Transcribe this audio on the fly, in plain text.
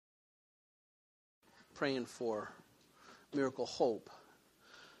praying for Miracle Hope.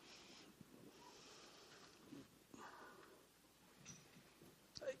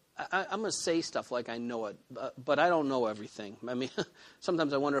 I'm going to say stuff like I know it, but I don't know everything. I mean,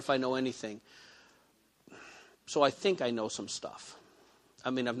 sometimes I wonder if I know anything. So I think I know some stuff.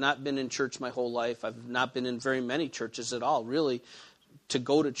 I mean, I've not been in church my whole life. I've not been in very many churches at all, really. To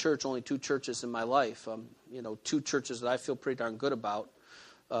go to church, only 2 churches in my life. 2 churches that I feel pretty darn good about,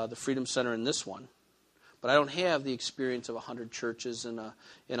 the Freedom Center and this one. But I don't have the experience of 100 churches in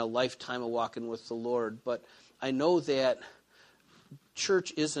a lifetime of walking with the Lord. But I know that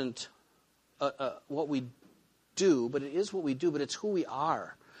church isn't what we do, but it is what we do, but it's who we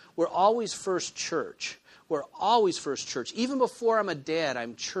are. We're always first church. We're always first church. Even before I'm a dad,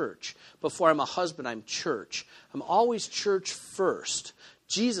 I'm church. Before I'm a husband, I'm church. I'm always church first.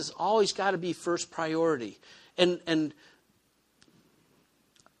 Jesus always got to be first priority. And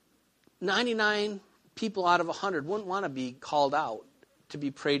 99 people out of 100 wouldn't want to be called out to be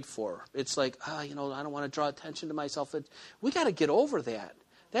prayed for. It's like, I don't want to draw attention to myself. We got to get over that.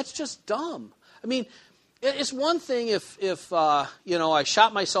 That's just dumb. I mean, it's one thing if I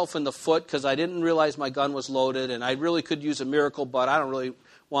shot myself in the foot because I didn't realize my gun was loaded and I really could use a miracle, but I don't really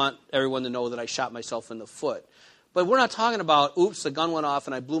want everyone to know that I shot myself in the foot. But we're not talking about, oops, the gun went off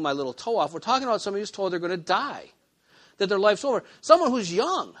and I blew my little toe off. We're talking about somebody who's told they're going to die, that their life's over. Someone who's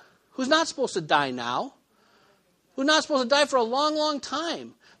young, who's not supposed to die now, who's not supposed to die for a long, long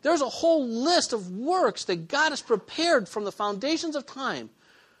time. There's a whole list of works that God has prepared from the foundations of time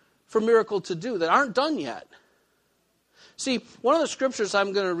for miracle to do that aren't done yet. See, one of the scriptures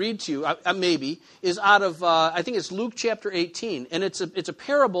I'm going to read to you, maybe, is out of, I think it's Luke chapter 18. And it's a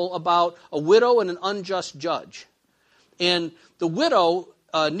parable about a widow and an unjust judge. And the widow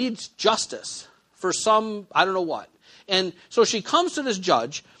needs justice for some, I don't know what. And so she comes to this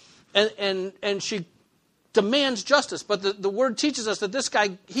judge and she demands justice. But the word teaches us that this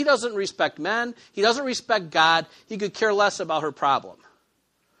guy, he doesn't respect men. He doesn't respect God. He could care less about her problem.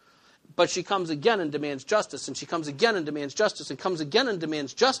 But she comes again and demands justice, and she comes again and demands justice, and comes again and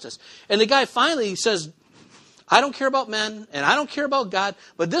demands justice. And the guy finally says, I don't care about men, and I don't care about God,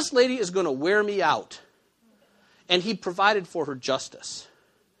 but this lady is going to wear me out. And he provided for her justice.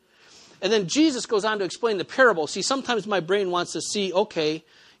 And then Jesus goes on to explain the parable. See, sometimes my brain wants to see, okay,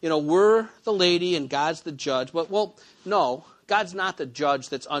 we're the lady and God's the judge. But, no, God's not the judge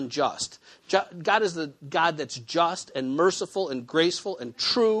that's unjust. God is the God that's just and merciful and graceful and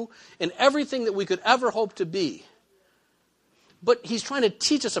true and everything that we could ever hope to be. But he's trying to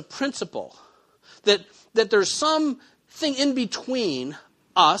teach us a principle that there's something in between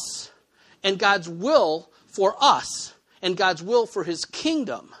us and God's will for us and God's will for his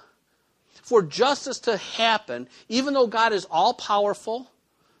kingdom. For justice to happen, even though God is all-powerful,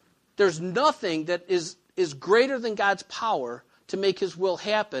 there's nothing that is greater than God's power to make his will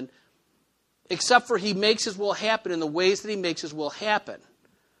happen, except for he makes his will happen in the ways that he makes his will happen.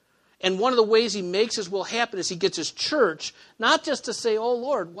 And one of the ways he makes his will happen is he gets his church, not just to say, oh,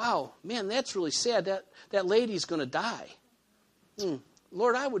 Lord, wow, man, that's really sad. That lady's going to die.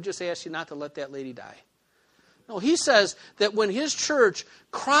 Lord, I would just ask you not to let that lady die. No, he says that when his church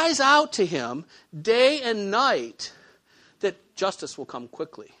cries out to him day and night, that justice will come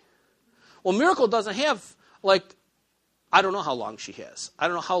quickly. Well, Miracle doesn't have, I don't know how long she has. I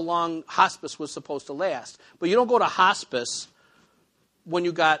don't know how long hospice was supposed to last. But you don't go to hospice when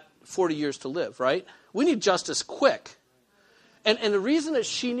you got 40 years to live, right? We need justice quick. And the reason that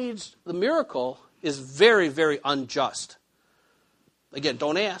she needs the miracle is very, very unjust. Again,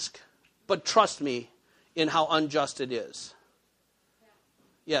 don't ask, but trust me in how unjust it is.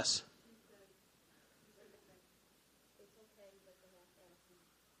 Yes?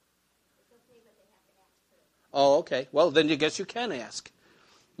 Oh, okay. Well, then I guess you can ask.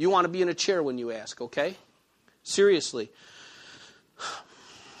 You want to be in a chair when you ask, okay? Seriously.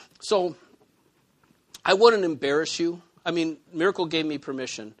 So, I wouldn't embarrass you. I mean, Miracle gave me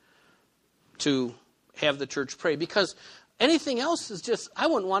permission to have the church pray because anything else is just, I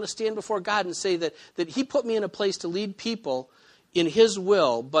wouldn't want to stand before God and say that he put me in a place to lead people in his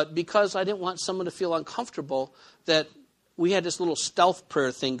will, but because I didn't want someone to feel uncomfortable, that we had this little stealth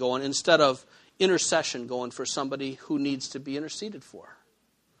prayer thing going instead of intercession going for somebody who needs to be interceded for.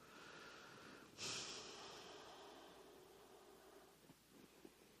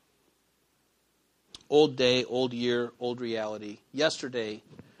 Old day, old year, old reality. Yesterday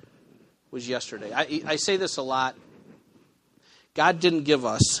was yesterday. I say this a lot. God didn't give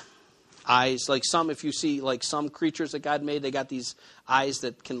us eyes. If you see some creatures that God made, they got these eyes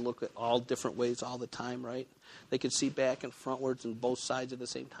that can look at all different ways all the time, right? They could see back and frontwards and both sides at the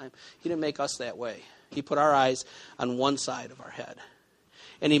same time. He didn't make us that way. He put our eyes on one side of our head.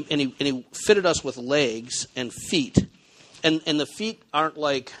 And he fitted us with legs and feet. And the feet aren't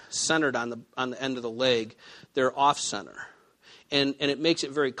like centered on the end of the leg. They're off center. And it makes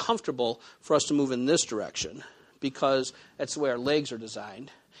it very comfortable for us to move in this direction because that's the way our legs are designed.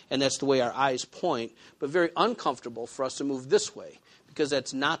 And that's the way our eyes point. But very uncomfortable for us to move this way because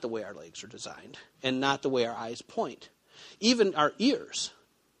that's not the way our legs are designed and not the way our eyes point. Even our ears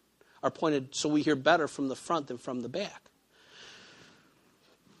are pointed so we hear better from the front than from the back.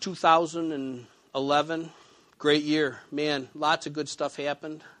 2011, great year. Man, lots of good stuff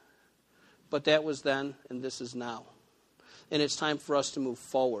happened. But that was then, and this is now. And it's time for us to move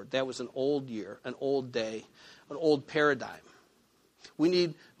forward. That was an old year, an old day, an old paradigm. We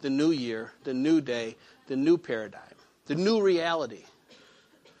need the new year, the new day, the new paradigm, the new reality.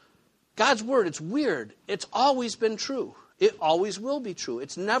 God's word, it's weird. It's always been true. It always will be true.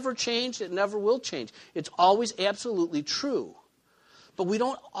 It's never changed. It never will change. It's always absolutely true. But we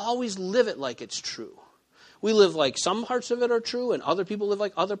don't always live it like it's true. We live like some parts of it are true, and other people live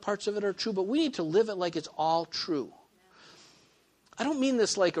like other parts of it are true, but we need to live it like it's all true. I don't mean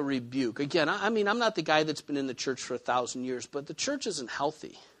this like a rebuke. Again, I mean, I'm not the guy that's been in the church for 1,000 years, but the church isn't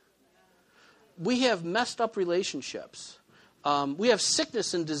healthy. We have messed up relationships. We have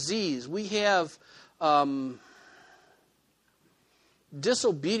sickness and disease. We have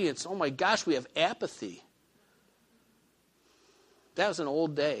disobedience. Oh my gosh, we have apathy. That was an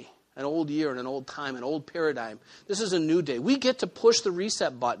old day, an old year, and an old time, an old paradigm. This is a new day. We get to push the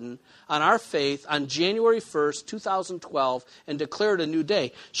reset button on our faith on January 1st, 2012, and declare it a new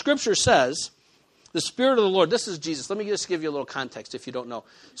day. Scripture says, the Spirit of the Lord, this is Jesus. Let me just give you a little context if you don't know.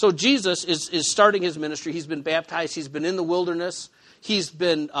 So Jesus is starting his ministry. He's been baptized. He's been in the wilderness. He's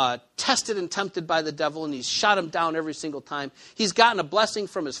been tested and tempted by the devil, and he's shot him down every single time. He's gotten a blessing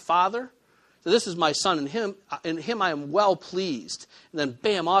from his Father. So this is my son, and in him I am well pleased. And then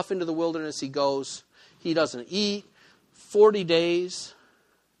bam, off into the wilderness he goes. He doesn't eat. 40 days.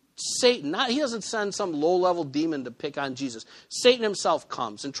 Satan, he doesn't send some low-level demon to pick on Jesus. Satan himself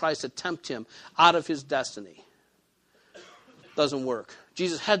comes and tries to tempt him out of his destiny. Doesn't work.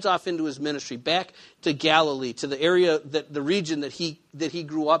 Jesus heads off into his ministry, back to Galilee, to the area, the region that he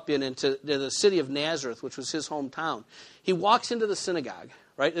grew up in, and to the city of Nazareth, which was his hometown. He walks into the synagogue.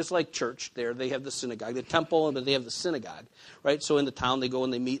 Right? It's like church there. They have the synagogue, the temple, but they have the synagogue. Right? So in the town, they go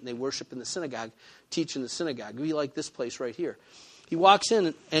and they meet and they worship in the synagogue, teach in the synagogue. It'd be like this place right here. He walks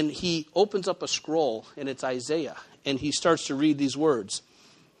in and he opens up a scroll, and it's Isaiah. And he starts to read these words.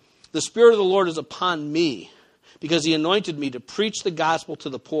 The Spirit of the Lord is upon me, because he anointed me to preach the gospel to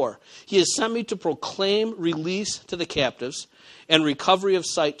the poor. He has sent me to proclaim release to the captives and recovery of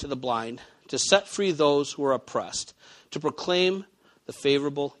sight to the blind, to set free those who are oppressed, to proclaim the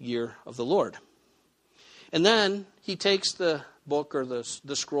favorable year of the Lord. And then he takes the book or the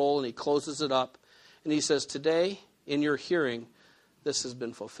scroll and he closes it up and he says, today in your hearing, this has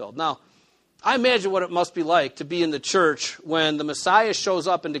been fulfilled. Now, I imagine what it must be like to be in the church when the Messiah shows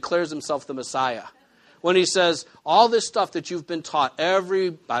up and declares himself the Messiah. When he says, all this stuff that you've been taught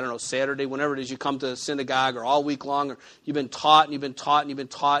every, Saturday, whenever it is you come to the synagogue, or all week long, or you've been taught and you've been taught and you've been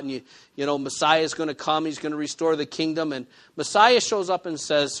taught, and Messiah is going to come, he's going to restore the kingdom. And Messiah shows up and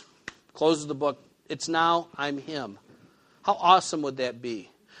says, closes the book, it's now, I'm him. How awesome would that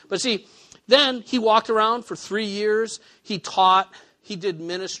be? But see, then he walked around for 3 years, he taught, he did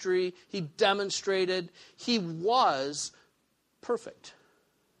ministry, he demonstrated, he was perfect.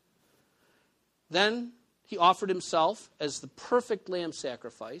 Then he offered himself as the perfect lamb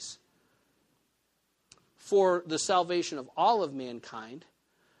sacrifice for the salvation of all of mankind,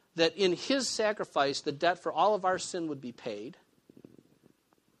 that in his sacrifice the debt for all of our sin would be paid.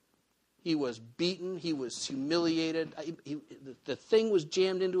 He was beaten. He was humiliated. The thing was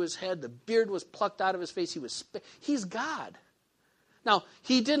jammed into his head. The beard was plucked out of his face. He's God. Now,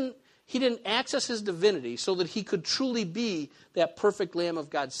 he didn't access his divinity so that he could truly be that perfect Lamb of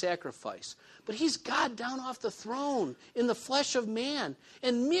God sacrifice. But he's God down off the throne in the flesh of man.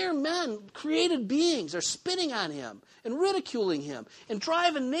 And mere men, created beings, are spitting on him and ridiculing him and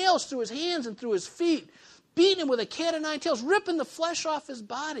driving nails through his hands and through his feet, beating him with a cat o' nine tails, ripping the flesh off his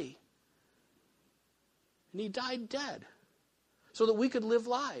body. And he died dead so that we could live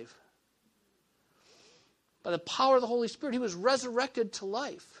live. By the power of the Holy Spirit, he was resurrected to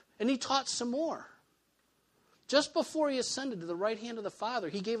life. And he taught some more. Just before he ascended to the right hand of the Father,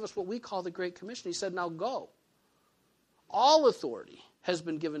 he gave us what we call the Great Commission. He said, now go. All authority has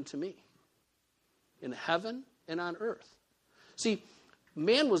been given to me in heaven and on earth. See,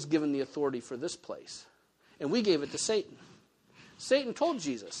 man was given the authority for this place. and we gave it to Satan. Satan told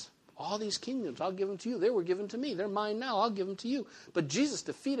Jesus, all these kingdoms, I'll give them to you. They were given to me. They're mine now. I'll give them to you. But Jesus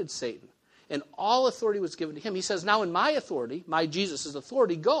defeated Satan, and all authority was given to him. He says, now in my authority, my Jesus'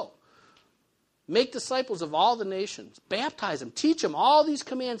 authority, go. Make disciples of all the nations. Baptize them. Teach them all these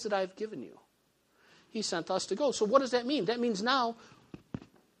commands that I've given you. He sent us to go. So what does that mean? That means now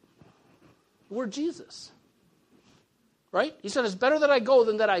we're Jesus. Right? He said, it's better that I go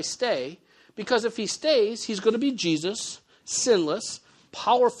than that I stay, because if he stays, he's going to be Jesus, sinless,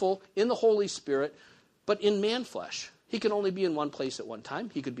 powerful in the Holy Spirit, but in man flesh. He can only be in one place at one time.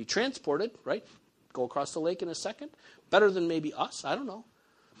 He could be transported, right? Go across the lake in a second. Better than maybe us, I don't know.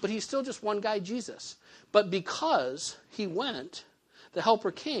 But he's still just one guy, Jesus. But because he went, the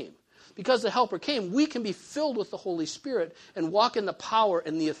Helper came. Because the Helper came, we can be filled with the Holy Spirit and walk in the power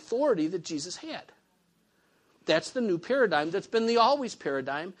and the authority that Jesus had. That's the new paradigm. That's been the always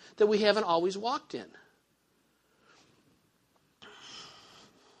paradigm that we haven't always walked in.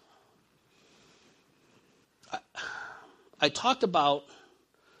 I talked about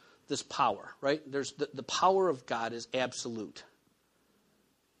this power, right? There's the power of God is absolute.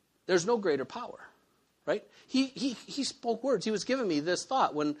 There's no greater power, right? He spoke words. He was giving me this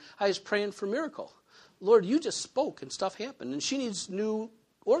thought when I was praying for miracle. Lord, you just spoke and stuff happened, and she needs new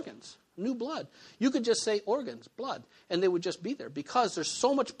organs, new blood. You could just say organs, blood, and they would just be there because there's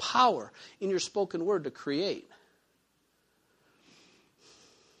so much power in your spoken word to create.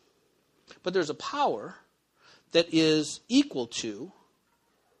 But there's a power that is equal to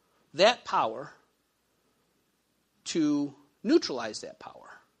that power to neutralize that power.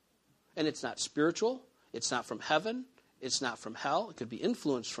 And it's not spiritual. It's not from heaven. It's not from hell. It could be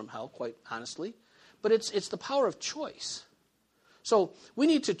influenced from hell, quite honestly. But it's the power of choice. So we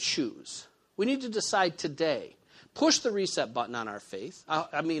need to choose. We need to decide today. Push the reset button on our faith.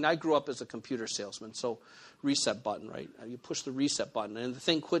 I grew up as a computer salesman, so reset button, right? You push the reset button, and the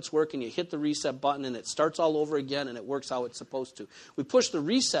thing quits working. You hit the reset button, and it starts all over again, and it works how it's supposed to. We push the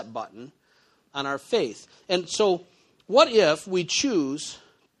reset button on our faith. And so what if we choose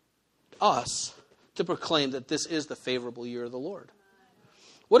us to proclaim that this is the favorable year of the Lord?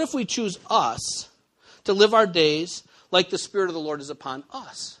 What if we choose us to live our days like the Spirit of the Lord is upon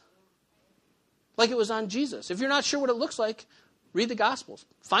us? Like it was on Jesus. If you're not sure what it looks like, read the Gospels.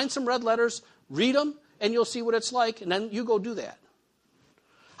 Find some red letters, read them, and you'll see what it's like, and then you go do that.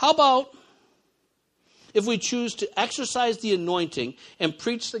 How about if we choose to exercise the anointing and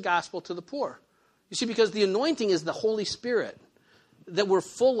preach the gospel to the poor? You see, because the anointing is the Holy Spirit that we're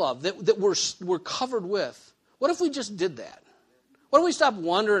full of, that we're covered with. What if we just did that? What if we stopped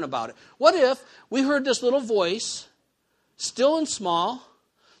wondering about it? What if we heard this little voice, still and small,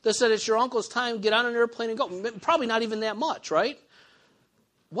 that said, it's your uncle's time, get on an airplane and go. Probably not even that much, right?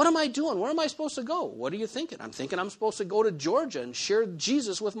 What am I doing? Where am I supposed to go? What are you thinking? I'm thinking I'm supposed to go to Georgia and share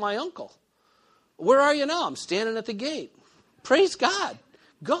Jesus with my uncle. Where are you now? I'm standing at the gate. Praise God.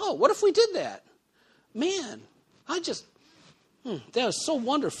 Go. What if we did that? Man, that was so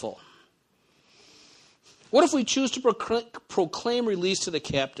wonderful. What if we choose to proclaim release to the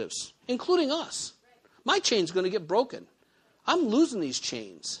captives, including us? My chain's going to get broken. I'm losing these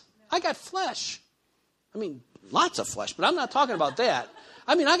chains. I got flesh. Lots of flesh, but I'm not talking about that.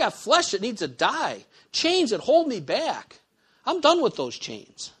 I got flesh that needs to die. Chains that hold me back. I'm done with those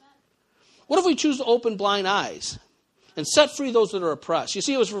chains. What if we choose to open blind eyes and set free those that are oppressed? You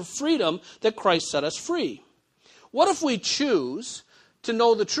see, it was for freedom that Christ set us free. What if we choose to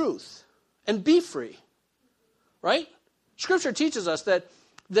know the truth and be free? Right? Scripture teaches us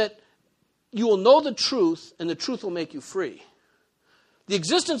that you will know the truth and the truth will make you free. The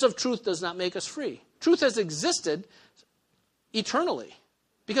existence of truth does not make us free. Truth has existed eternally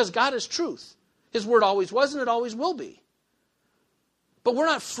because God is truth. His word always was and it always will be. But we're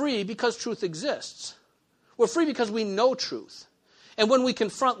not free because truth exists. We're free because we know truth. And when we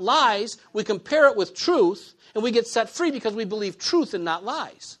confront lies, we compare it with truth, and we get set free because we believe truth and not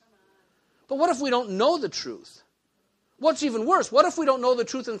lies. But what if we don't know the truth? What's even worse, what if we don't know the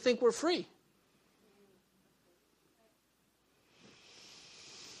truth and think we're free?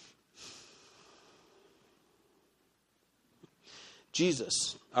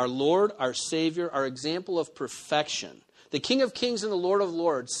 Jesus, our Lord, our Savior, our example of perfection, the King of Kings and the Lord of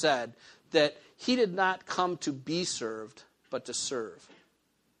Lords, said that he did not come to be served, but to serve.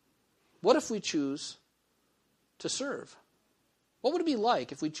 What if we choose to serve? What would it be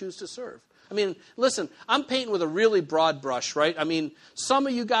like if we choose to serve? Listen, I'm painting with a really broad brush, right? Some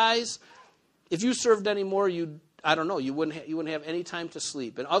of you guys, if you served anymore, you wouldn't have any time to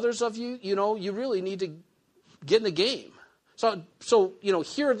sleep. And others of you, you really need to get in the game. So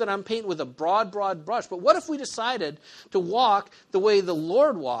here that I'm painting with a broad brush, but what if we decided to walk the way the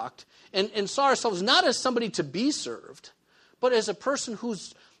Lord walked and saw ourselves not as somebody to be served, but as a person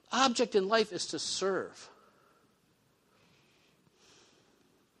whose object in life is to serve?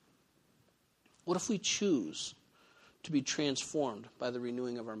 What if we choose to be transformed by the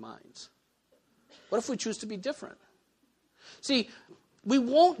renewing of our minds? What if we choose to be different? See, we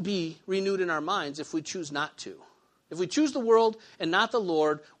won't be renewed in our minds if we choose not to. If we choose the world and not the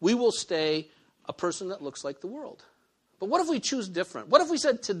Lord, we will stay a person that looks like the world. But what if we choose different? What if we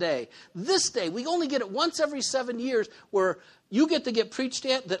said today, this day, we only get it once every 7 years where you get to get preached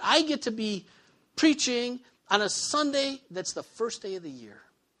at, that I get to be preaching on a Sunday that's the first day of the year.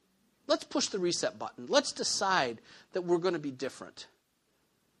 Let's push the reset button. Let's decide that we're going to be different.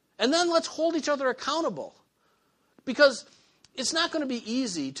 And then let's hold each other accountable. Because it's not going to be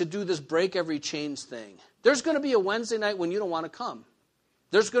easy to do this break every chains thing. There's going to be a Wednesday night when you don't want to come.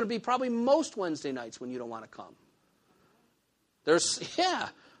 There's going to be probably most Wednesday nights when you don't want to come.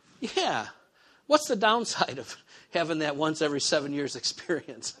 Yeah. What's the downside of having that once every 7 years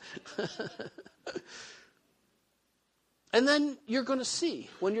experience? And then you're going to see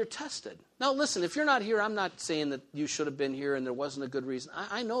when you're tested. Now listen, if you're not here, I'm not saying that you should have been here and there wasn't a good reason.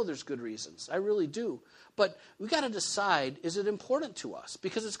 I know there's good reasons. I really do. But we got to decide, is it important to us?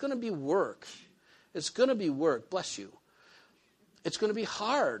 Because it's going to be work. It's going to be work. Bless you. It's going to be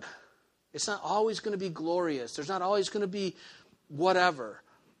hard. It's not always going to be glorious. There's not always going to be whatever.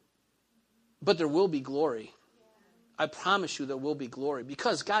 But there will be glory. I promise you there will be glory.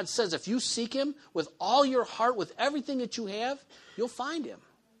 Because God says if you seek Him with all your heart, with everything that you have, you'll find Him.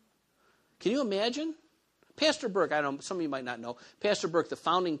 Can you imagine? Pastor Burke, I know some of you might not know, Pastor Burke, the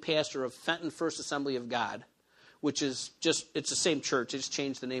founding pastor of Fenton First Assembly of God, which is it's the same church, they just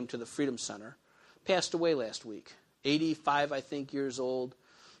changed the name to the Freedom Center, passed away last week. 85, I think, years old.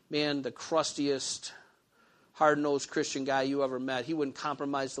 Man, the crustiest, hard-nosed Christian guy you ever met. He wouldn't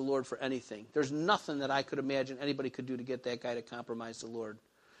compromise the Lord for anything. There's nothing that I could imagine anybody could do to get that guy to compromise the Lord.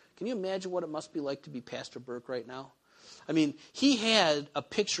 Can you imagine what it must be like to be Pastor Burke right now? I mean, he had a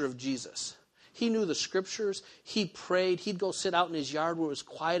picture of Jesus. He knew the scriptures. He prayed. He'd go sit out in his yard where it was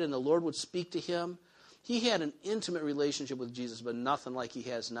quiet and the Lord would speak to him. He had an intimate relationship with Jesus, but nothing like he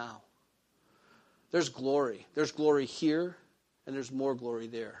has now. There's glory. There's glory here, and there's more glory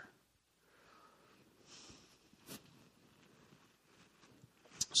there.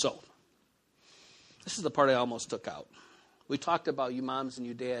 So, this is the part I almost took out. We talked about you moms and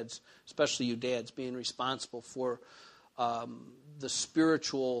you dads, especially you dads, being responsible for the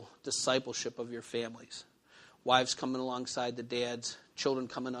spiritual discipleship of your families. Wives coming alongside the dads, children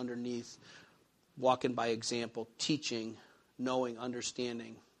coming underneath, walking by example, teaching, knowing,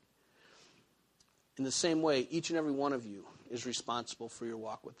 understanding. In the same way, each and every one of you is responsible for your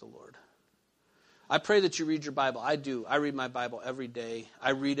walk with the Lord. I pray that you read your Bible. I do. I read my Bible every day.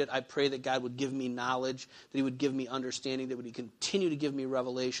 I read it. I pray that God would give me knowledge, that He would give me understanding, that He would continue to give me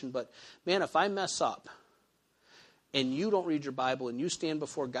revelation. But, man, if I mess up and you don't read your Bible and you stand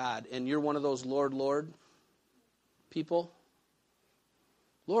before God and you're one of those Lord, Lord people,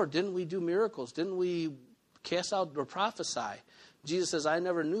 Lord, didn't we do miracles? Didn't we cast out or prophesy? Jesus says, I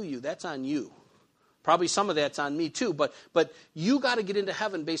never knew you. That's on you. Probably some of that's on me too, but you got to get into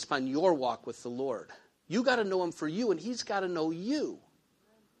heaven based upon your walk with the Lord. You got to know Him for you, and He's got to know you.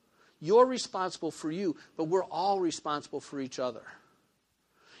 You're responsible for you, but we're all responsible for each other.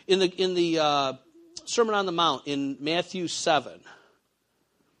 In the Sermon on the Mount, in Matthew 7,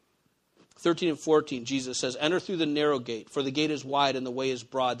 13 and 14, Jesus says, enter through the narrow gate, for the gate is wide and the way is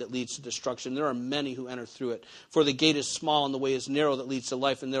broad that leads to destruction. There are many who enter through it. For the gate is small and the way is narrow that leads to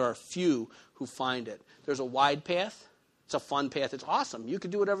life, and there are few who find it. There's a wide path. It's a fun path. It's awesome. You can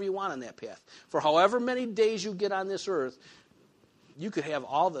do whatever you want on that path. For however many days you get on this earth, you could have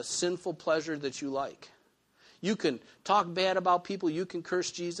all the sinful pleasure that you like. You can talk bad about people. You can curse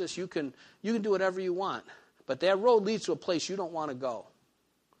Jesus. You can do whatever you want. But that road leads to a place you don't want to go.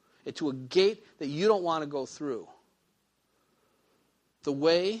 It's to a gate that you don't want to go through. The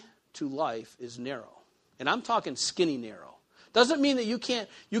way to life is narrow. And I'm talking skinny narrow. Doesn't mean that you can't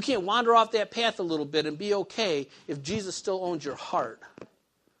wander off that path a little bit and be okay if Jesus still owns your heart.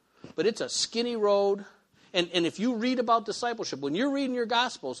 But it's a skinny road. And if you read about discipleship, when you're reading your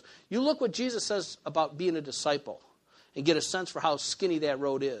Gospels, you look what Jesus says about being a disciple and get a sense for how skinny that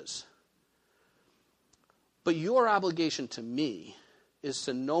road is. But your obligation to me is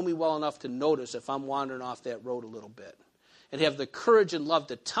to know me well enough to notice if I'm wandering off that road a little bit. And have the courage and love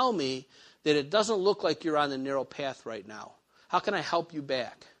to tell me that it doesn't look like you're on the narrow path right now. How can I help you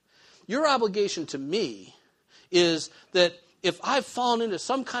back? Your obligation to me is that if I've fallen into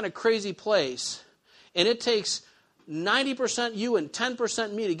some kind of crazy place and it takes 90% you and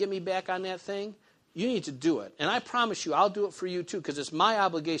 10% me to get me back on that thing, you need to do it. And I promise you, I'll do it for you too, because it's my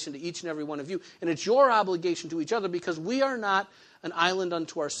obligation to each and every one of you. And it's your obligation to each other, because we are not an island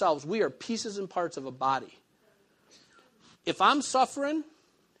unto ourselves. We are pieces and parts of a body. If I'm suffering,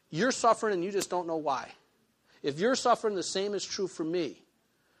 you're suffering and you just don't know why. If you're suffering, the same is true for me.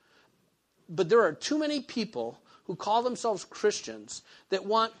 But there are too many people who call themselves Christians that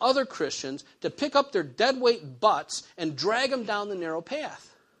want other Christians to pick up their deadweight butts and drag them down the narrow path.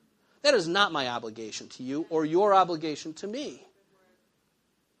 That is not my obligation to you or your obligation to me.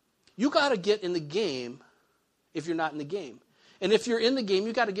 You got to get in the game if you're not in the game. And if you're in the game,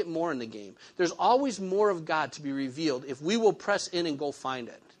 you got to get more in the game. There's always more of God to be revealed if we will press in and go find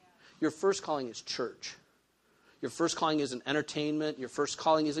it. Your first calling is church. Your first calling isn't entertainment. Your first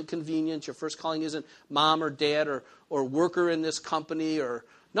calling isn't convenience. Your first calling isn't mom or dad or worker in this company or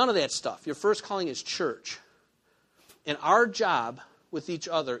none of that stuff. Your first calling is church. And our job with each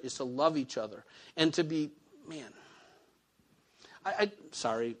other is to love each other and to be,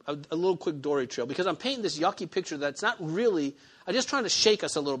 sorry, a little quick Dory trail, because I'm painting this yucky picture that's not really, I'm just trying to shake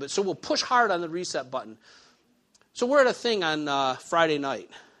us a little bit. So we'll push hard on the reset button. So we're at a thing on Friday night,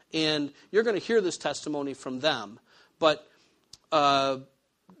 and you're going to hear this testimony from them, but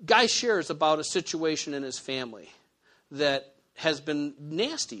Guy shares about a situation in his family that has been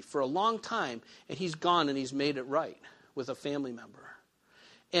nasty for a long time, and he's gone and he's made it right with a family member.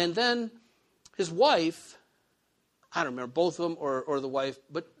 And then his wife, I don't remember, both of them or the wife,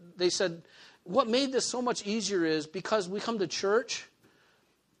 but they said, what made this so much easier is because we come to church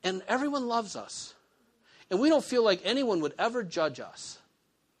and everyone loves us. And we don't feel like anyone would ever judge us.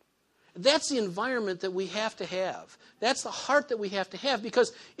 That's the environment that we have to have. That's the heart that we have to have.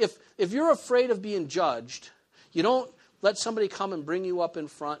 Because if you're afraid of being judged, you don't let somebody come and bring you up in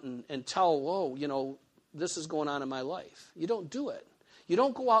front and tell, whoa, this is going on in my life. You don't do it. You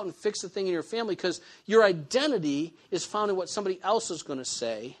don't go out and fix the thing in your family, because your identity is found in what somebody else is going to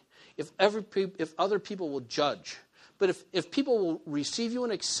say if other people will judge. But if people will receive you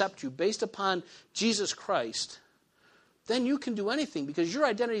and accept you based upon Jesus Christ, then you can do anything, because your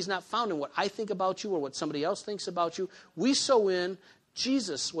identity is not found in what I think about you or what somebody else thinks about you. We sow in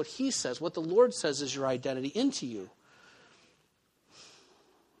Jesus, what he says, what the Lord says is your identity, into you.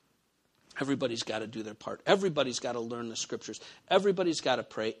 Everybody's got to do their part. Everybody's got to learn the scriptures. Everybody's got to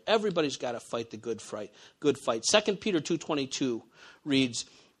pray. Everybody's got to fight the good fight. 2 Peter 2:22 reads,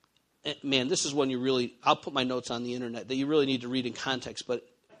 man, this is one you really, I'll put my notes on the internet, that you really need to read in context, but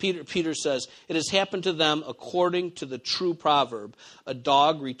Peter says, it has happened to them according to the true proverb, a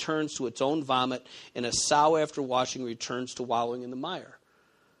dog returns to its own vomit, and a sow after washing returns to wallowing in the mire.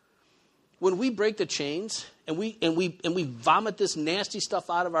 When we break the chains and we vomit this nasty stuff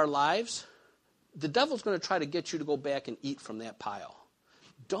out of our lives, the devil's going to try to get you to go back and eat from that pile.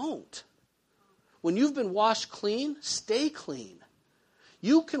 Don't. When you've been washed clean, stay clean.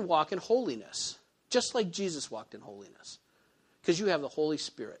 You can walk in holiness, just like Jesus walked in holiness, because you have the Holy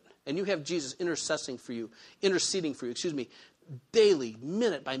Spirit and you have Jesus interceding for you, daily,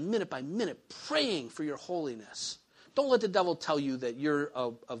 minute by minute by minute, praying for your holiness. Don't let the devil tell you that you're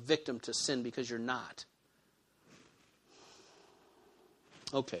a victim to sin, because you're not.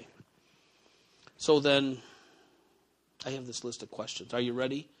 Okay. So then, I have this list of questions. Are you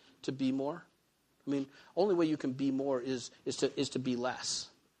ready to be more? I mean, only way you can be more is to be less.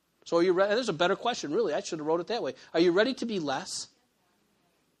 So are you ready? There's a better question, really. I should have wrote it that way. Are you ready to be less?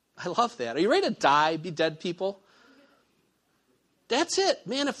 I love that. Are you ready to die, be dead people? That's it.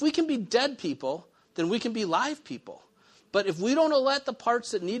 Man, if we can be dead people, then we can be live people. But if we don't let the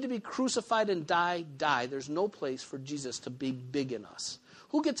parts that need to be crucified and die, there's no place for Jesus to be big in us.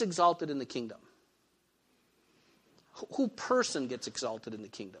 Who gets exalted in the kingdom? Who person gets exalted in the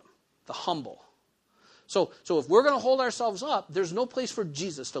kingdom? The humble. So if we're going to hold ourselves up, there's no place for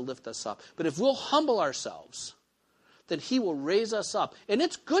Jesus to lift us up. But if we'll humble ourselves, then he will raise us up. And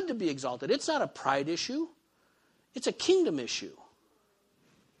it's good to be exalted. It's not a pride issue. It's a kingdom issue.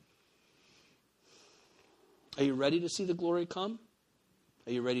 Are you ready to see the glory come?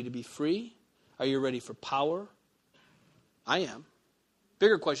 Are you ready to be free? Are you ready for power? I am.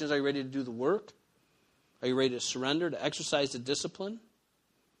 Bigger question is, are you ready to do the work? Are you ready to surrender, to exercise the discipline?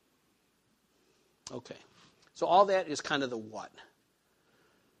 Okay. So all that is kind of the what.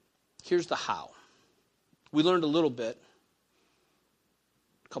 Here's the how. We learned a little bit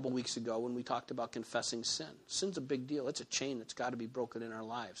a couple weeks ago when we talked about confessing sin. Sin's a big deal. It's a chain that's got to be broken in our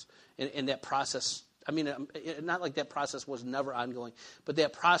lives. And that process I mean, not like that process was never ongoing, but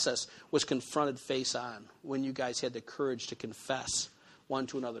that process was confronted face on when you guys had the courage to confess one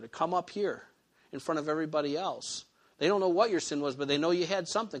to another, to come up here in front of everybody else. They don't know what your sin was, but they know you had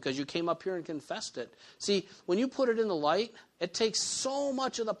something because you came up here and confessed it. See, when you put it in the light, it takes so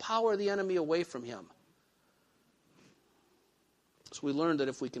much of the power of the enemy away from him. So we learned that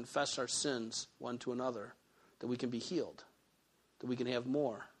if we confess our sins one to another, that we can be healed, that we can have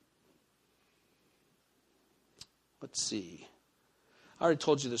more. Let's see. I already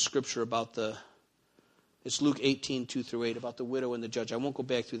told you the scripture about it's Luke 18, 2-8, about the widow and the judge. I won't go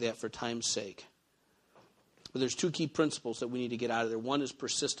back through that for time's sake. But there's two key principles that we need to get out of there. One is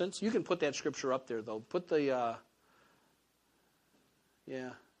persistence. You can put that scripture up there, though. Put the,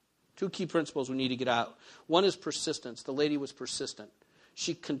 two key principles we need to get out. One is persistence. The lady was persistent.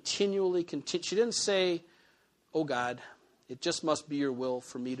 She continually continued. She didn't say, oh, God, it just must be your will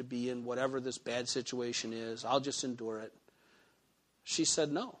for me to be in whatever this bad situation is. I'll just endure it. She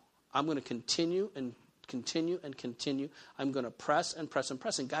said, no, I'm going to continue and continue and continue. I'm going to press and press and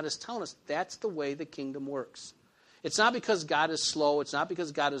press. And God is telling us that's the way the kingdom works. It's not because God is slow. It's not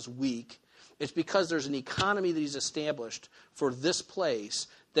because God is weak. It's because there's an economy that he's established for this place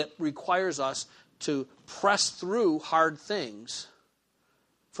that requires us to press through hard things.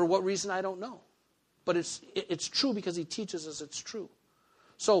 For what reason, I don't know. But it's true because he teaches us it's true.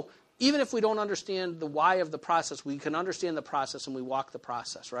 So even if we don't understand the why of the process, we can understand the process and we walk the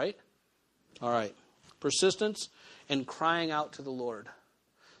process, right? All right. Persistence and crying out to the Lord.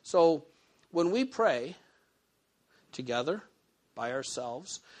 So when we pray together, by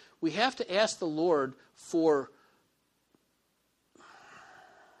ourselves, we have to ask the Lord for,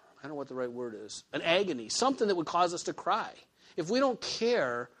 I don't know what the right word is, an agony, something that would cause us to cry. If we don't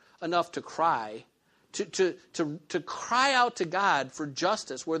care enough to cry, to cry out to God for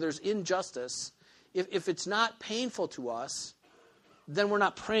justice where there's injustice, if it's not painful to us, then we're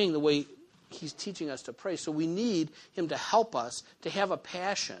not praying the way he's teaching us to pray. So we need him to help us to have a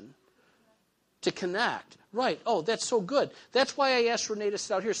passion to connect. Right. Oh, that's so good. That's why I asked Renee to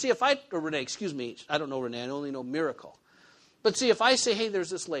sit out here. See, I don't know Renee, I only know Miracle. But see, if I say, hey, there's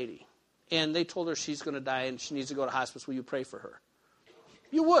this lady, and they told her she's going to die and she needs to go to hospice, will you pray for her?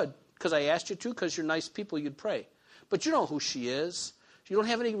 You would, because I asked you to, because you're nice people, you'd pray. But you know who she is. You don't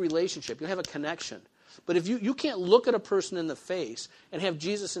have any relationship. You don't have a connection. But if you can't look at a person in the face and have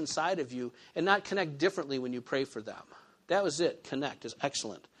Jesus inside of you and not connect differently when you pray for them. That was it. Connect is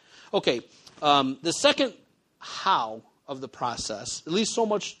excellent. Okay, the second how of the process, at least so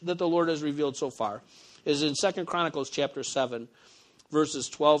much that the Lord has revealed so far, is in 2 Chronicles chapter 7, verses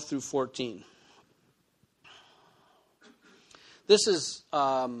 12 through 14. This is,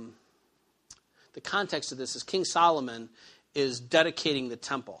 the context of this is King Solomon is dedicating the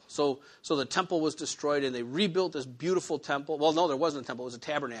temple. So the temple was destroyed and they rebuilt this beautiful temple. Well, no, there wasn't a temple. It was a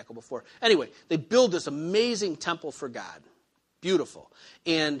tabernacle before. Anyway, they built this amazing temple for God. Beautiful.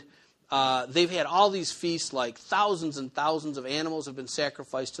 And they've had all these feasts, like thousands and thousands of animals have been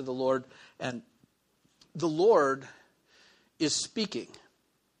sacrificed to the Lord. And the Lord is speaking.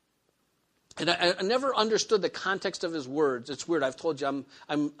 And I never understood the context of his words. It's weird. I've told you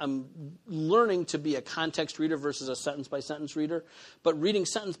I'm learning to be a context reader versus a sentence-by-sentence reader. But reading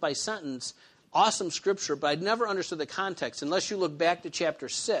sentence by sentence, awesome scripture, but I'd never understood the context unless you look back to chapter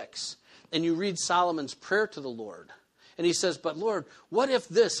 6 and you read Solomon's prayer to the Lord. And he says, but Lord, what if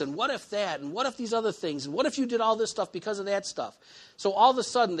this, and what if that, and what if these other things, and what if you did all this stuff because of that stuff? So all of a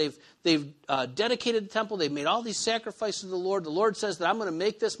sudden, they've dedicated the temple, they've made all these sacrifices to the Lord. The Lord says that I'm going to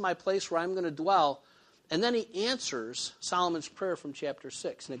make this my place where I'm going to dwell. And then he answers Solomon's prayer from chapter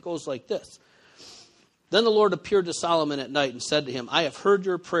 6, and it goes like this. Then the Lord appeared to Solomon at night and said to him, I have heard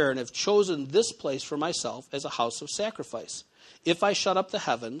your prayer and have chosen this place for myself as a house of sacrifice. If I shut up the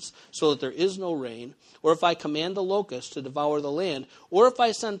heavens so that there is no rain, or if I command the locusts to devour the land, or if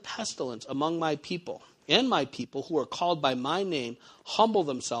I send pestilence among my people, and my people who are called by my name humble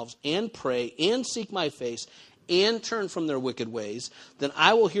themselves and pray and seek my face and turn from their wicked ways, then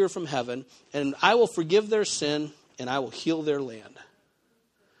I will hear from heaven, and I will forgive their sin, and I will heal their land.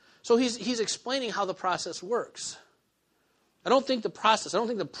 So he's explaining how the process works. I don't think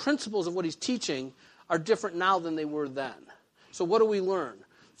the principles of what he's teaching are different now than they were then. So what do we learn?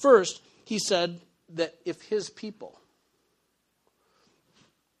 First, he said that if his people,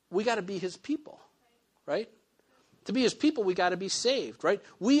 we got to be his people, right? To be his people, we got to be saved, right?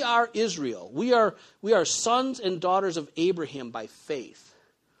 We are Israel. We are sons and daughters of Abraham by faith.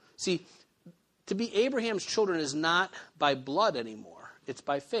 See, to be Abraham's children is not by blood anymore. It's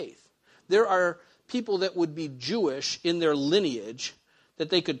by faith. There are people that would be Jewish in their lineage that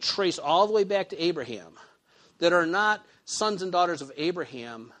they could trace all the way back to Abraham that are not sons and daughters of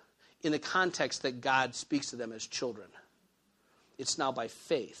Abraham in the context that God speaks to them as children. It's now by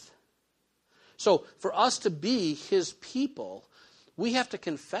faith. So for us to be his people, we have to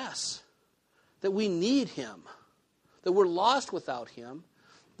confess that we need him, that we're lost without him,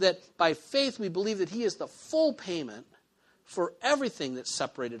 that by faith we believe that he is the full payment for everything that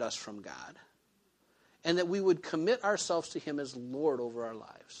separated us from God, and that we would commit ourselves to him as Lord over our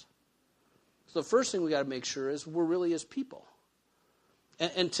lives. So the first thing we got to make sure is we're really his people.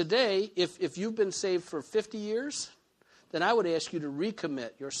 And today, if you've been saved for 50 years, then I would ask you to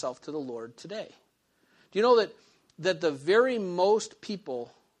recommit yourself to the Lord today. Do you know that the very most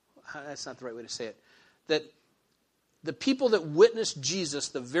people, that's not the right way to say it, that the people that witness Jesus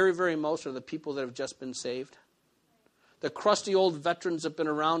the very, very most are the people that have just been saved? The crusty old veterans have been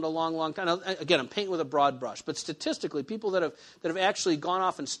around a long, long time. Now, again, I'm painting with a broad brush, but statistically, people that have actually gone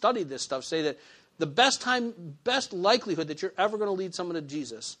off and studied this stuff say that the best likelihood that you're ever going to lead someone to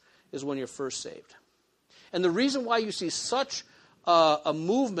Jesus is when you're first saved. And the reason why you see such a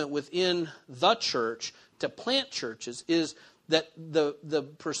movement within the church to plant churches is that the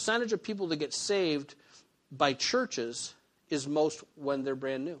percentage of people that get saved by churches is most when they're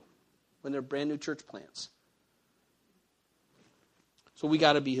brand new, when they're brand new church plants. So we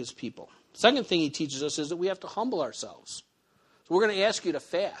got to be his people. Second thing he teaches us is that we have to humble ourselves. So we're going to ask you to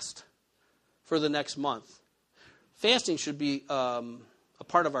fast for the next month. Fasting should be a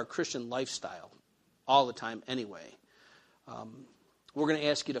part of our Christian lifestyle all the time anyway. We're going to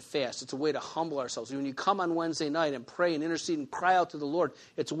ask you to fast. It's a way to humble ourselves. When you come on Wednesday night and pray and intercede and cry out to the Lord,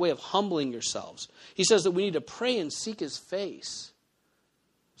 it's a way of humbling yourselves. He says that we need to pray and seek his face.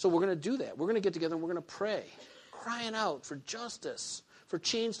 So we're going to do that. We're going to get together and we're going to pray, crying out for justice, for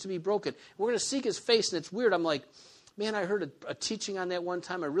chains to be broken. We're going to seek his face, and it's weird. I'm like, man, I heard a teaching on that one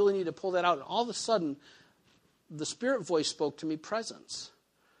time. I really need to pull that out. And all of a sudden, the Spirit voice spoke to me, presence.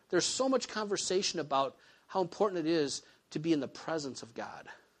 There's so much conversation about how important it is to be in the presence of God.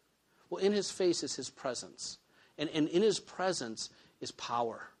 Well, in his face is his presence. And in his presence is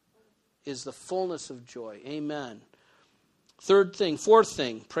power, is the fullness of joy. Amen. Fourth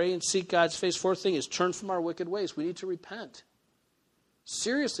thing, pray and seek God's face. Fourth thing is turn from our wicked ways. We need to repent.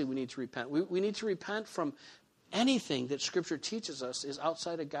 Seriously, we need to repent. We need to repent from anything that Scripture teaches us is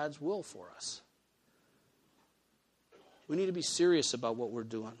outside of God's will for us. We need to be serious about what we're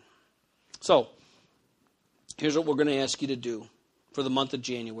doing. So, here's what we're going to ask you to do for the month of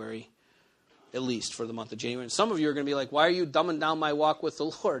January, at least for the month of January. And some of you are going to be like, why are you dumbing down my walk with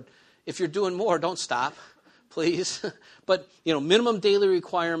the Lord? If you're doing more, don't stop, please. But, minimum daily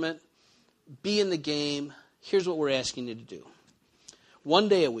requirement, be in the game. Here's what we're asking you to do. 1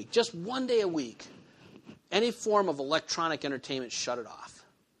 day a week, just 1 day a week, any form of electronic entertainment, shut it off.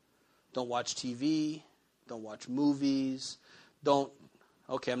 Don't watch TV. Don't watch movies. I'm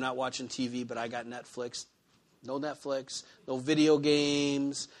not watching TV, but I got Netflix. No Netflix, no video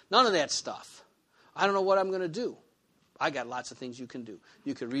games, none of that stuff. I don't know what I'm going to do. I got lots of things you can do.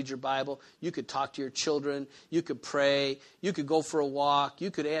 You could read your Bible. You could talk to your children. You could pray. You could go for a walk.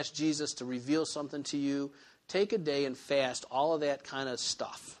 You could ask Jesus to reveal something to you. Take a day and fast, all of that kind of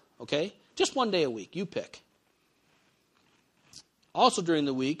stuff, okay? Just 1 day a week. You pick. Also during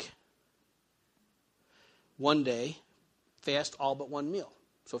the week, 1 day, fast all but one meal.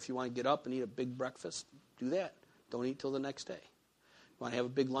 So if you want to get up and eat a big breakfast, do that. Don't eat till the next day. You want to have a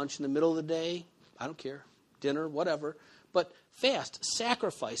big lunch in the middle of the day? I don't care. Dinner, whatever. But fast,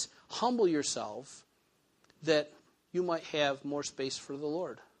 sacrifice, humble yourself that you might have more space for the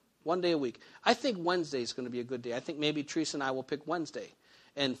Lord. 1 day a week. I think Wednesday is going to be a good day. I think maybe Teresa and I will pick Wednesday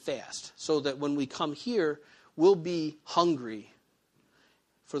and fast so that when we come here, we'll be hungry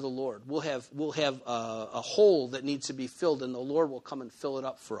for the Lord. We'll have a hole that needs to be filled, and the Lord will come and fill it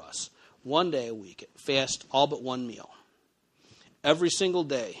up for us. 1 day a week, fast all but one meal. Every single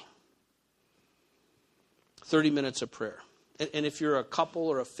day, 30 minutes of prayer. And if you're a couple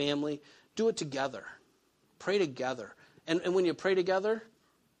or a family, do it together. Pray together. And when you pray together,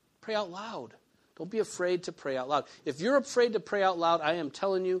 pray out loud. Don't be afraid to pray out loud. If you're afraid to pray out loud, I am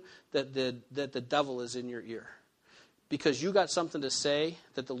telling you that the devil is in your ear. Because you got something to say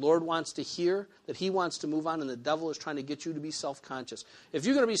that the Lord wants to hear, that he wants to move on, and the devil is trying to get you to be self-conscious. If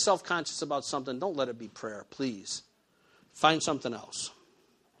you're going to be self-conscious about something, don't let it be prayer, please. Find something else.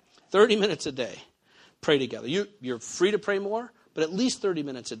 30 minutes a day. Pray together. You're free to pray more, but at least 30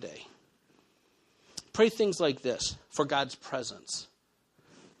 minutes a day. Pray things like this for God's presence.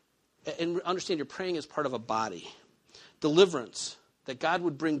 And understand you're praying as part of a body. Deliverance. that God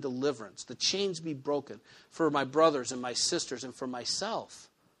would bring deliverance, the chains be broken for my brothers and my sisters and for myself.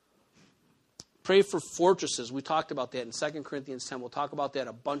 Pray for fortresses. We talked about that in 2 Corinthians 10. We'll talk about that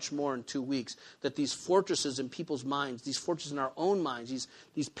a bunch more in 2 weeks. That these fortresses in people's minds, these fortresses in our own minds,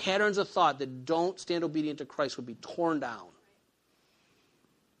 these patterns of thought that don't stand obedient to Christ would be torn down.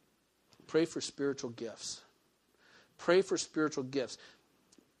 Pray for spiritual gifts. Pray for spiritual gifts.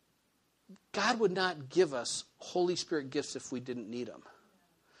 God would not give us Holy Spirit gifts if we didn't need them.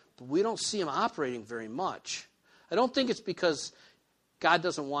 But we don't see them operating very much. I don't think it's because God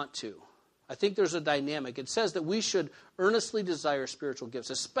doesn't want to. I think there's a dynamic. It says that we should earnestly desire spiritual gifts,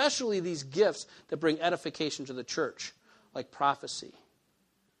 especially these gifts that bring edification to the church, like prophecy.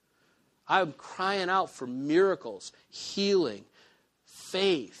 I'm crying out for miracles, healing,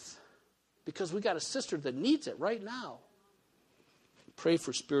 faith, because we got a sister that needs it right now. Pray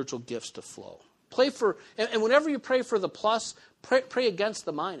for spiritual gifts to flow. Pray for, and whenever you pray for the plus, pray against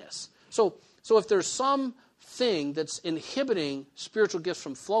the minus. So if there's something that's inhibiting spiritual gifts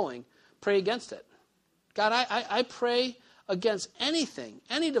from flowing, pray against it. God, I pray against anything,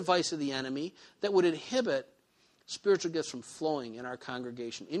 any device of the enemy that would inhibit spiritual gifts from flowing in our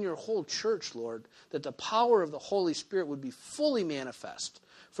congregation, in your whole church, Lord, that the power of the Holy Spirit would be fully manifest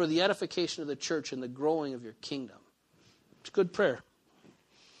for the edification of the church and the growing of your kingdom. It's a good prayer.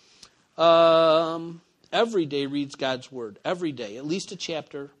 Every day reads God's Word. Every day, at least a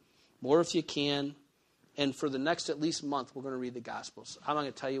chapter, more if you can. And for the next at least month, we're going to read the Gospels. I'm not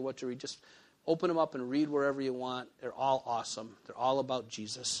going to tell you what to read. Just open them up and read wherever you want. They're all awesome. They're all about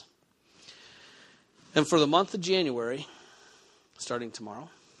Jesus. And for the month of January, starting tomorrow,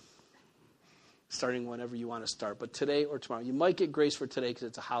 starting whenever you want to start, but today or tomorrow, you might get grace for today because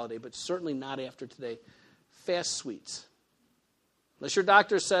it's a holiday, but certainly not after today. Fast sweets. Unless your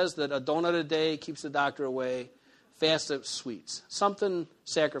doctor says that a donut a day keeps the doctor away, fast sweets. Something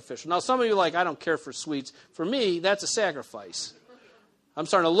sacrificial. Now, some of you are like, I don't care for sweets. For me, that's a sacrifice. I'm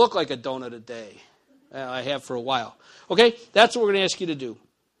starting to look like a donut a day. I have for a while. Okay, that's what we're going to ask you to do.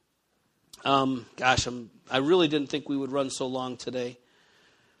 I really didn't think we would run so long today.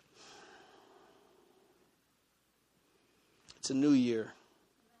 It's a new year.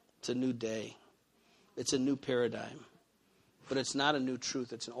 It's a new day. It's a new paradigm. But it's not a new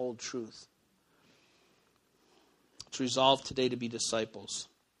truth. It's an old truth. Let's resolve today to be disciples.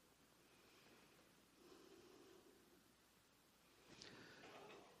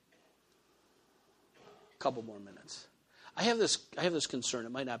 A couple more minutes. I have this concern.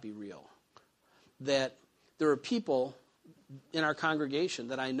 It might not be real. That there are people in our congregation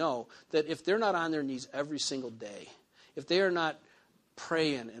that I know that if they're not on their knees every single day, if they are not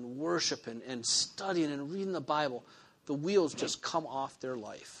praying and worshiping and studying and reading the Bible, the wheels just come off their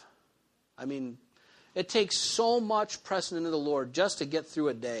life. I mean, it takes so much pressing into the Lord just to get through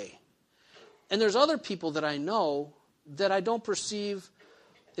a day. And there's other people that I know that I don't perceive,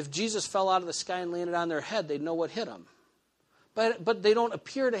 if Jesus fell out of the sky and landed on their head, they'd know what hit them. But they don't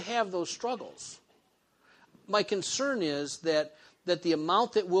appear to have those struggles. My concern is that the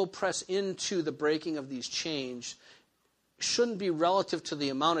amount that we'll press into the breaking of these chains shouldn't be relative to the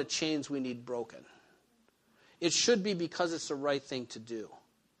amount of chains we need broken. It should be because it's the right thing to do.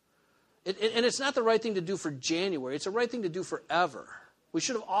 And it's not the right thing to do for January. It's the right thing to do forever. We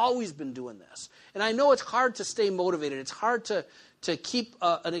should have always been doing this. And I know it's hard to stay motivated. It's hard to keep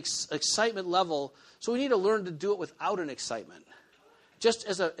an excitement level. So we need to learn to do it without an excitement, just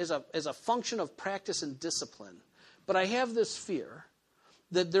as a function of practice and discipline. But I have this fear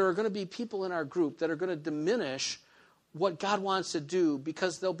that there are going to be people in our group that are going to diminish what God wants to do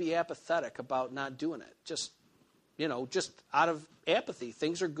because they'll be apathetic about not doing it. Just out of apathy.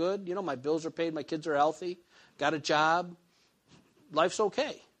 Things are good. My bills are paid. My kids are healthy. Got a job. Life's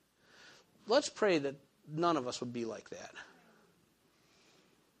okay. Let's pray that none of us would be like that.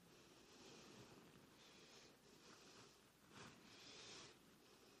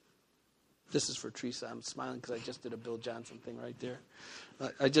 This is for Teresa. I'm smiling because I just did a Bill Johnson thing right there.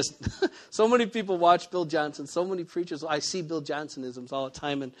 So many people watch Bill Johnson, so many preachers. I see Bill Johnsonisms all the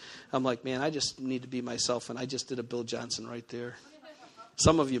time, and I'm like, man, I just need to be myself, and I just did a Bill Johnson right there.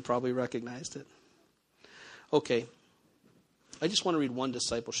 Some of you probably recognized it. Okay. I just want to read one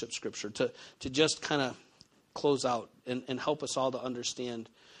discipleship scripture to just kind of close out and help us all to understand.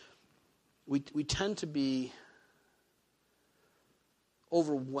 We tend to be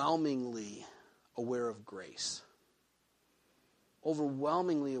overwhelmingly aware of grace,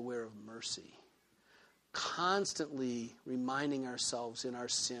 overwhelmingly aware of mercy, constantly reminding ourselves in our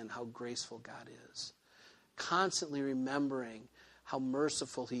sin how graceful God is, constantly remembering how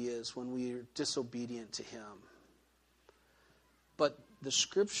merciful He is when we are disobedient to Him. But the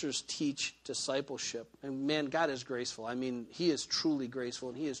scriptures teach discipleship. And man, God is graceful. I mean, he is truly graceful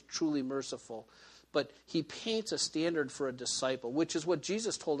and he is truly merciful. But he paints a standard for a disciple, which is what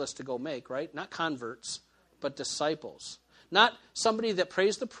Jesus told us to go make, right? Not converts, but disciples. Not somebody that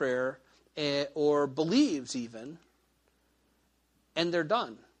prays the prayer or believes even, and they're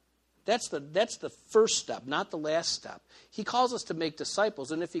done. That's the first step, not the last step. He calls us to make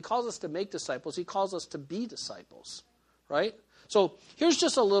disciples, and if he calls us to make disciples, he calls us to be disciples, right? So here's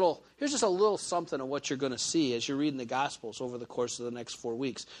just a little something of what you're going to see as you're reading the Gospels over the course of the next 4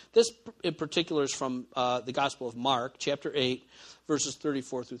 weeks. This in particular is from the Gospel of Mark, chapter 8, verses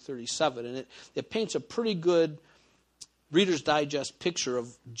 34 through 37, and it paints a pretty good Reader's Digest picture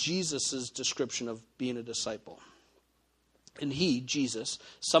of Jesus' description of being a disciple. And he, Jesus,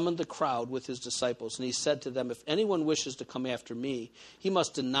 summoned the crowd with his disciples, and he said to them, "If anyone wishes to come after me, he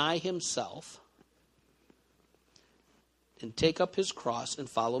must deny himself and take up his cross and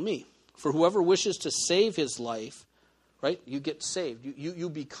follow me. For whoever wishes to save his life," right, you get saved. You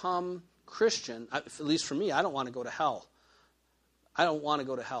become Christian. At least for me, I don't want to go to hell. I don't want to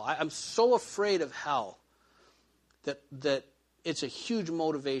go to hell. I'm so afraid of hell that it's a huge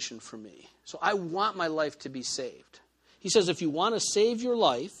motivation for me. So I want my life to be saved. He says if you want to save your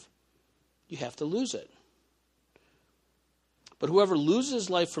life, you have to lose it. But whoever loses his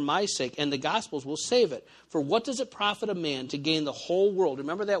life for my sake and the gospel's will save it. For what does it profit a man to gain the whole world?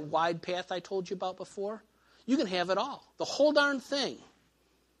 Remember that wide path I told you about before? You can have it all, the whole darn thing,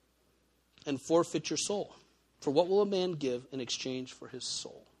 and forfeit your soul. For what will a man give in exchange for his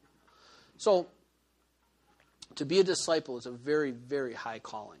soul? So, to be a disciple is a very, very high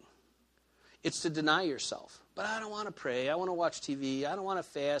calling. It's to deny yourself. But I don't want to pray. I want to watch TV. I don't want to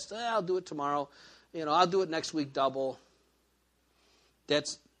fast. I'll do it tomorrow. I'll do it next week double.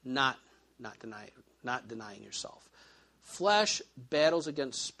 That's not denying yourself. Flesh battles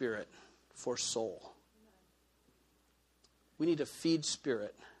against spirit for soul. We need to feed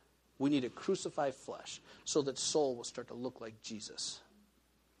spirit. We need to crucify flesh so that soul will start to look like Jesus.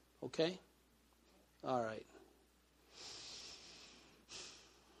 Okay? All right.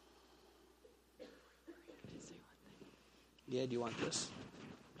 Yeah, do you want this?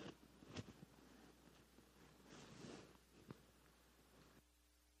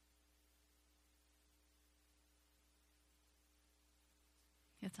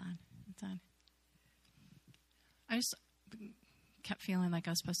 It's on. I just kept feeling like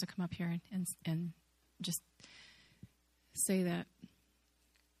I was supposed to come up here and just say that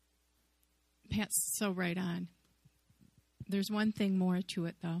Pat's so right on. There's one thing more to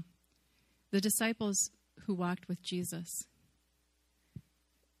it, though. The disciples who walked with Jesus,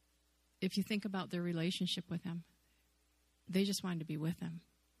 if you think about their relationship with him, they just wanted to be with him.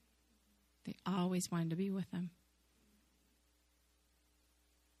 They always wanted to be with him.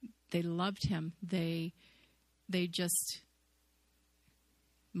 They loved him. They just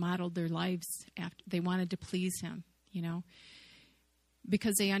modeled their lives after. They wanted to please him,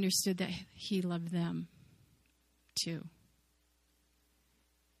 because they understood that he loved them too.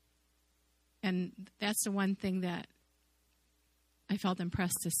 And that's the one thing that I felt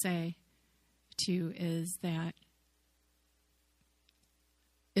impressed to say too, is that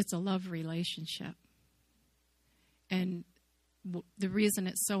it's a love relationship. And the reason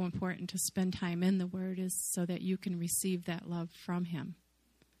it's so important to spend time in the Word is so that you can receive that love from him.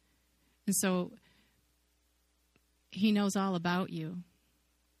 And so he knows all about you.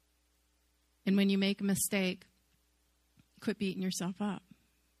 And when you make a mistake, quit beating yourself up.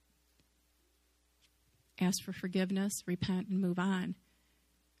 Ask for forgiveness, repent, and move on.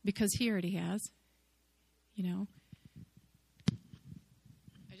 Because he already has, I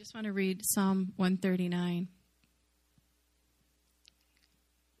just want to read Psalm 139.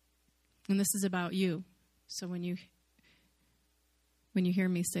 And this is about you. So when you hear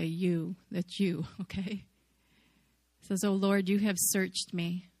me say you, that's you, okay? It says, "O Lord, you have searched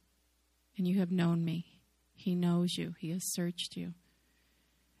me, and you have known me." He knows you. He has searched you.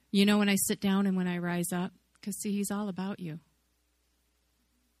 You know when I sit down and when I rise up, because, see, he's all about you.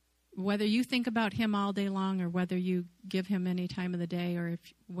 Whether you think about him all day long or whether you give him any time of the day or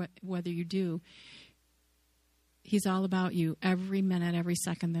whether you do, he's all about you every minute, every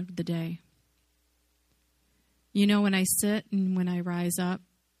second of the day. You know when I sit and when I rise up,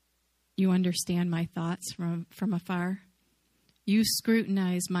 you understand my thoughts from afar. You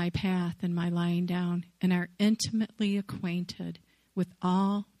scrutinize my path and my lying down and are intimately acquainted with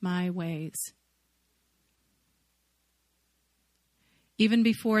all my ways. Even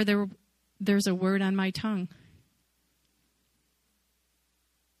before there's a word on my tongue.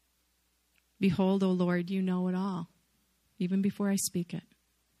 Behold, O Lord, you know it all. even before I speak it.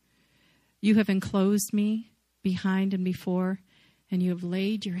 You have enclosed me behind and before, and you have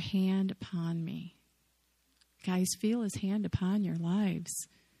laid your hand upon me. Guys, feel his hand upon your lives.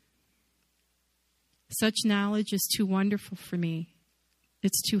 Such knowledge is too wonderful for me.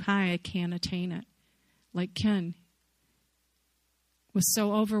 It's too high, I can't attain it. Like Ken was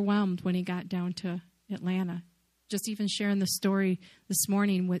so overwhelmed when he got down to Atlanta. Just even sharing the story this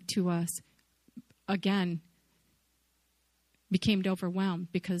morning to us, again, became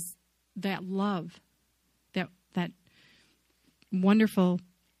overwhelmed because that love, that wonderful,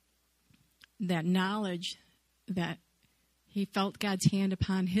 that knowledge that he felt God's hand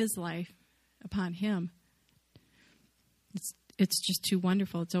upon his life, upon him, it's just too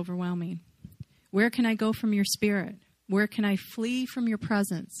wonderful. It's overwhelming. Where can I go from your spirit? Where can I flee from your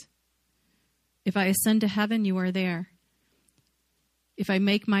presence? If I ascend to heaven, you are there. If I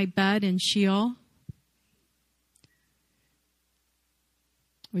make my bed in Sheol,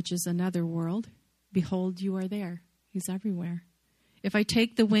 which is another world, behold, you are there. He's everywhere. If I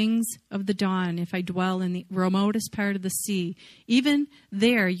take the wings of the dawn, if I dwell in the remotest part of the sea, even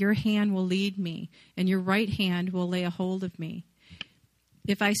there your hand will lead me, and your right hand will lay a hold of me.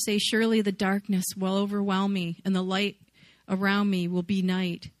 If I say, surely the darkness will overwhelm me, and the light around me will be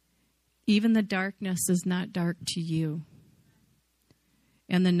night, even the darkness is not dark to you.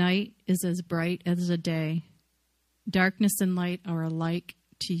 And the night is as bright as the day. Darkness and light are alike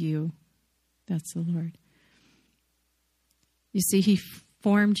to you. That's the Lord. You see, he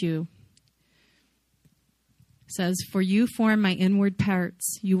formed you. It says, for you formed my inward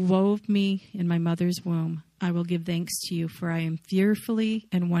parts. You wove me in my mother's womb. I will give thanks to you, for I am fearfully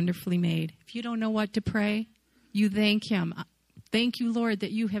and wonderfully made. If you don't know what to pray, you thank him. Thank you, Lord,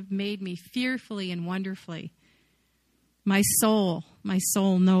 that you have made me fearfully and wonderfully. My soul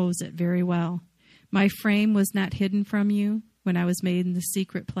knows it very well. My frame was not hidden from you when I was made in the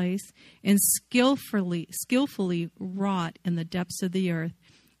secret place, and skillfully wrought in the depths of the earth.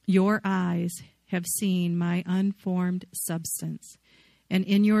 Your eyes have seen my unformed substance, and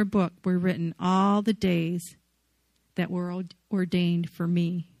in your book were written all the days that were ordained for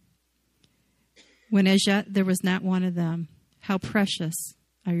me, when as yet there was not one of them. How precious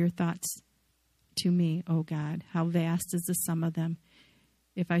are your thoughts to me, O God. How vast is the sum of them.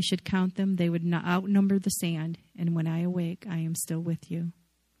 If I should count them, they would not outnumber the sand, and when I awake, I am still with you.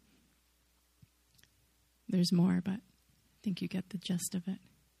 There's more, but I think you get the gist of it.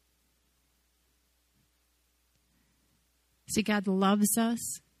 See, God loves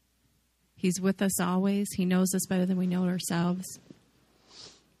us. He's with us always. He knows us better than we know ourselves.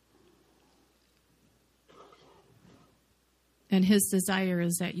 And his desire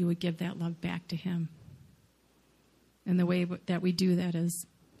is that you would give that love back to him. And the way that we do that is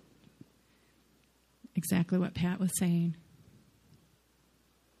exactly what Pat was saying.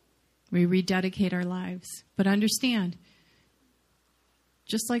 We rededicate our lives. But understand,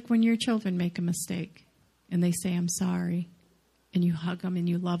 just like when your children make a mistake and they say, I'm sorry, and you hug them and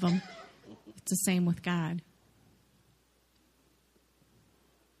you love them, it's the same with God.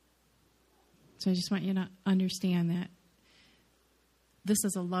 So I just want you to understand that this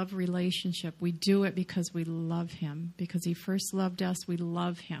is a love relationship. We do it because we love him. Because he first loved us, we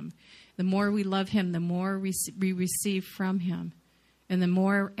love him. The more we love him, the more we receive from him. And the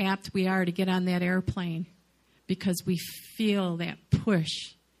more apt we are to get on that airplane because we feel that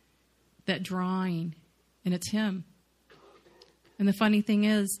push, that drawing, and it's him. And the funny thing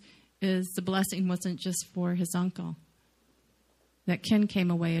is the blessing wasn't just for his uncle. That Ken came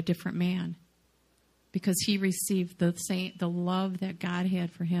away a different man. Because he received the love that God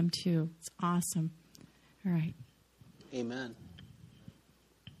had for him, too. It's awesome. All right. Amen.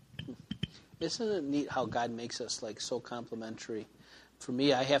 Isn't it neat how God makes us so complementary? For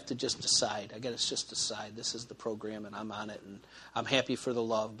me, I have to just decide. I got to just decide. This is the program, and I'm on it. And I'm happy for the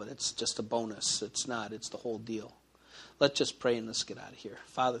love, but it's just a bonus. It's not. It's the whole deal. Let's just pray and let's get out of here.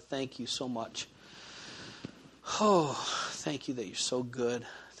 Father, thank you so much. Oh, thank you that you're so good.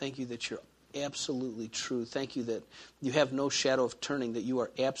 Thank you that you're absolutely true. Thank you that you have no shadow of turning, that you are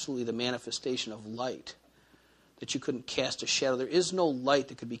absolutely the manifestation of light, that you couldn't cast a shadow. There is no light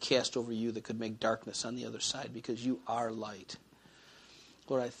that could be cast over you that could make darkness on the other side, because you are light.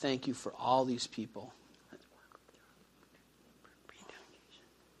 Lord, I thank you for all these people.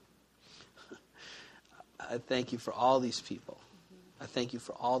 I thank you for all these people. I thank you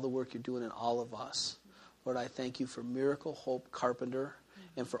for all the work you're doing in all of us. Lord, I thank you for Miracle Hope Carpenter,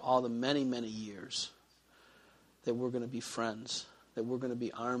 and for all the many, many years that we're going to be friends, that we're going to be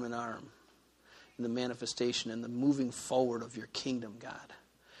arm in arm in the manifestation and the moving forward of your kingdom, God.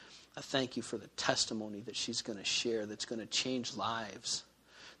 I thank you for the testimony that she's going to share that's going to change lives,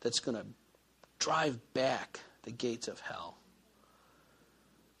 that's going to drive back the gates of hell.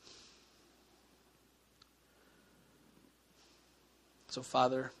 So,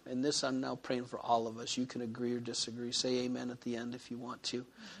 Father, in this I'm now praying for all of us. You can agree or disagree. Say amen at the end if you want to.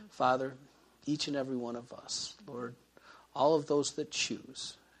 Mm-hmm. Father, each and every one of us, Lord, all of those that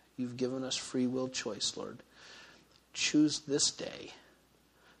choose, you've given us free will choice, Lord. Choose this day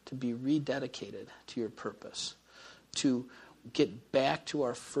to be rededicated to your purpose, to get back to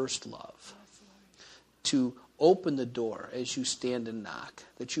our first love, to open the door as you stand and knock,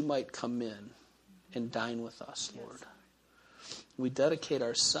 that you might come in and dine with us, Lord. We dedicate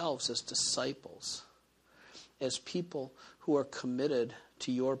ourselves as disciples, as people who are committed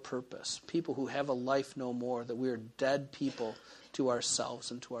to your purpose, people who have a life no more, that we are dead people to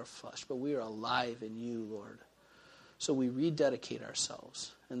ourselves and to our flesh, but we are alive in you, Lord. So we rededicate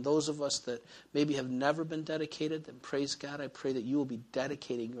ourselves. And those of us that maybe have never been dedicated, then praise God, I pray that you will be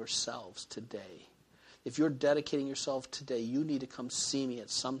dedicating yourselves today. If you're dedicating yourself today, you need to come see me at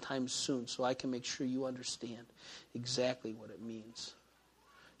some time soon so I can make sure you understand exactly what it means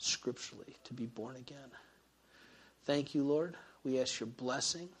scripturally to be born again. Thank you, Lord. We ask your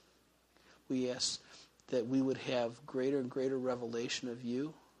blessing. We ask that we would have greater and greater revelation of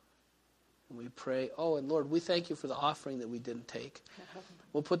you. And we pray, and Lord, we thank you for the offering that we didn't take.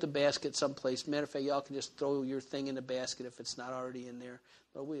 We'll put the basket someplace. Matter of fact, y'all can just throw your thing in the basket if it's not already in there.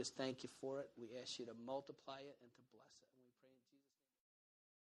 Lord, we just thank you for it. We ask you to multiply it and to